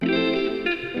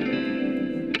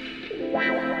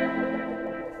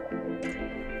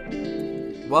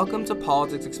Welcome to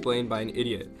Politics Explained by an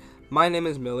Idiot. My name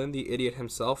is Millen, the idiot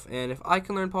himself, and if I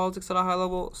can learn politics at a high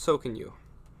level, so can you.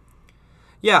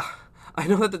 Yeah, I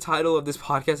know that the title of this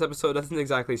podcast episode doesn't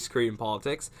exactly scream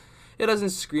politics. It doesn't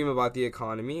scream about the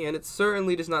economy, and it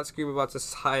certainly does not scream about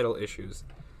societal issues.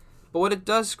 But what it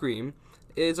does scream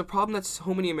is a problem that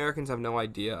so many Americans have no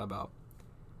idea about.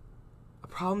 A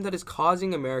problem that is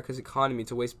causing America's economy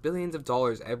to waste billions of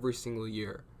dollars every single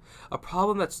year. A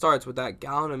problem that starts with that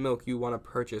gallon of milk you want to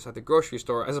purchase at the grocery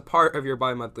store as a part of your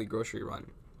bi-monthly grocery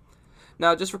run.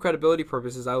 Now, just for credibility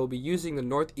purposes, I will be using the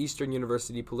Northeastern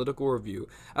University Political Review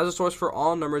as a source for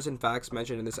all numbers and facts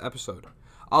mentioned in this episode.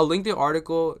 I'll link the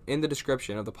article in the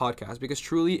description of the podcast because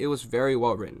truly it was very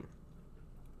well written.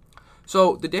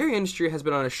 So, the dairy industry has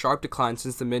been on a sharp decline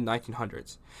since the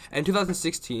mid-1900s. In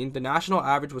 2016, the national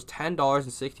average was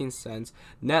 $10.16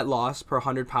 net loss per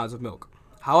 100 pounds of milk.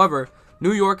 However,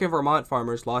 New York and Vermont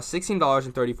farmers lost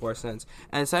 $16.34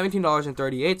 and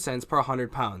 $17.38 per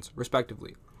 100 pounds,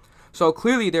 respectively. So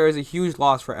clearly there is a huge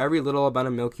loss for every little amount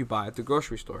of milk you buy at the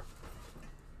grocery store.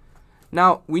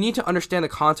 Now, we need to understand the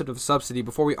concept of subsidy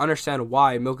before we understand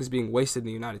why milk is being wasted in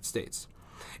the United States.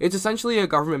 It's essentially a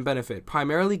government benefit,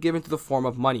 primarily given to the form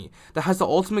of money, that has the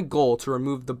ultimate goal to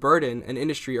remove the burden an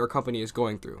industry or company is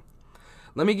going through.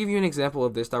 Let me give you an example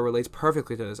of this that relates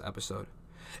perfectly to this episode.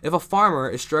 If a farmer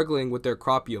is struggling with their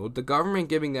crop yield, the government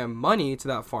giving them money to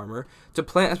that farmer to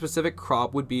plant a specific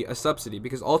crop would be a subsidy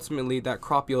because ultimately that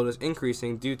crop yield is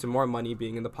increasing due to more money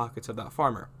being in the pockets of that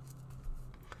farmer.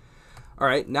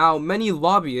 Alright, now many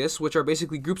lobbyists, which are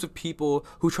basically groups of people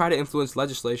who try to influence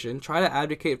legislation, try to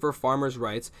advocate for farmers'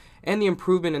 rights and the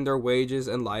improvement in their wages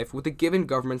and life with the given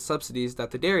government subsidies that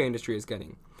the dairy industry is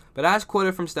getting. But as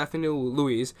quoted from Stephanie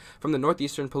Louise from the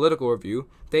Northeastern Political Review,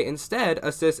 they instead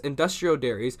assist industrial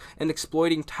dairies in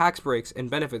exploiting tax breaks and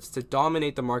benefits to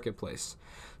dominate the marketplace.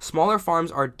 Smaller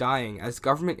farms are dying as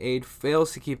government aid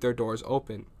fails to keep their doors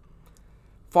open.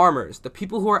 Farmers, the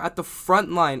people who are at the front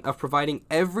line of providing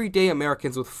everyday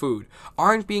Americans with food,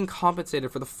 aren't being compensated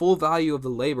for the full value of the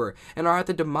labor and are at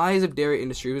the demise of dairy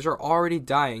industries which are already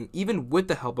dying even with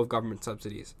the help of government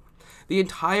subsidies. The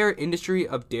entire industry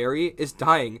of dairy is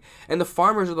dying, and the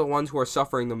farmers are the ones who are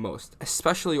suffering the most,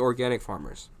 especially organic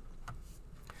farmers.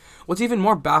 What's even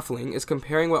more baffling is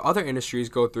comparing what other industries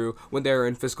go through when they are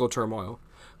in fiscal turmoil.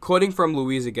 Quoting from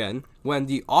Louise again, when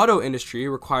the auto industry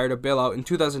required a bailout in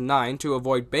 2009 to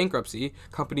avoid bankruptcy,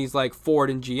 companies like Ford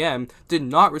and GM did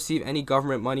not receive any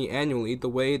government money annually the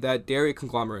way that dairy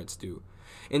conglomerates do.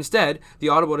 Instead, the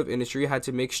automotive industry had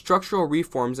to make structural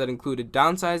reforms that included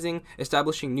downsizing,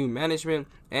 establishing new management,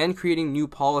 and creating new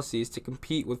policies to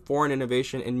compete with foreign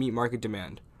innovation and meet market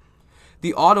demand.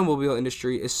 The automobile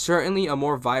industry is certainly a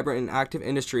more vibrant and active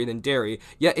industry than dairy,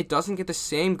 yet it doesn't get the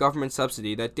same government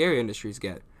subsidy that dairy industries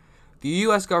get. The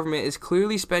U.S. government is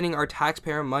clearly spending our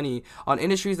taxpayer money on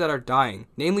industries that are dying,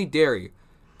 namely dairy,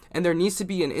 and there needs to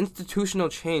be an institutional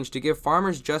change to give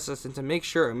farmers justice and to make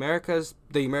sure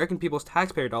the American people's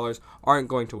taxpayer dollars aren't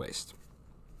going to waste.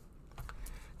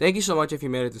 Thank you so much if you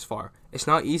made it this far. It's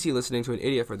not easy listening to an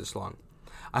idiot for this long.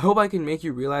 I hope I can make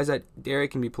you realize that dairy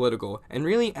can be political, and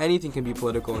really anything can be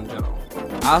political in general.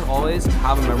 As always,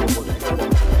 have a memorable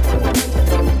day.